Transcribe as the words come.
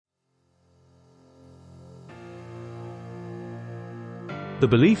The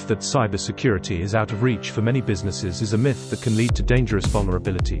belief that cybersecurity is out of reach for many businesses is a myth that can lead to dangerous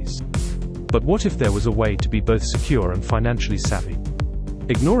vulnerabilities. But what if there was a way to be both secure and financially savvy?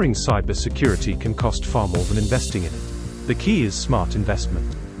 Ignoring cybersecurity can cost far more than investing in it. The key is smart investment.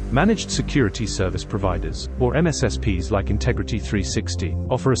 Managed security service providers, or MSSPs like Integrity 360,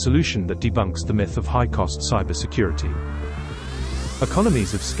 offer a solution that debunks the myth of high-cost cybersecurity.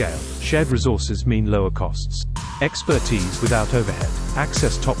 Economies of scale, shared resources mean lower costs. Expertise without overhead,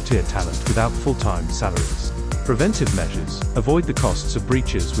 access top-tier talent without full-time salaries. Preventive measures, avoid the costs of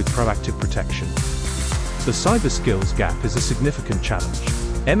breaches with proactive protection. The cyber skills gap is a significant challenge.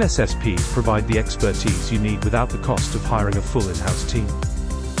 MSSPs provide the expertise you need without the cost of hiring a full in-house team.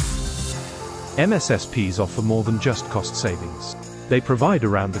 MSSPs offer more than just cost savings. They provide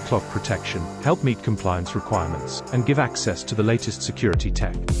around-the-clock protection, help meet compliance requirements, and give access to the latest security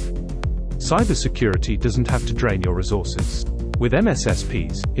tech. Cybersecurity doesn't have to drain your resources. With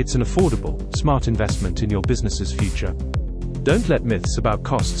MSSPs, it's an affordable, smart investment in your business's future. Don't let myths about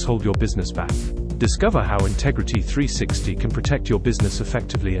costs hold your business back. Discover how Integrity 360 can protect your business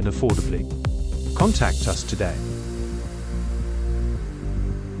effectively and affordably. Contact us today.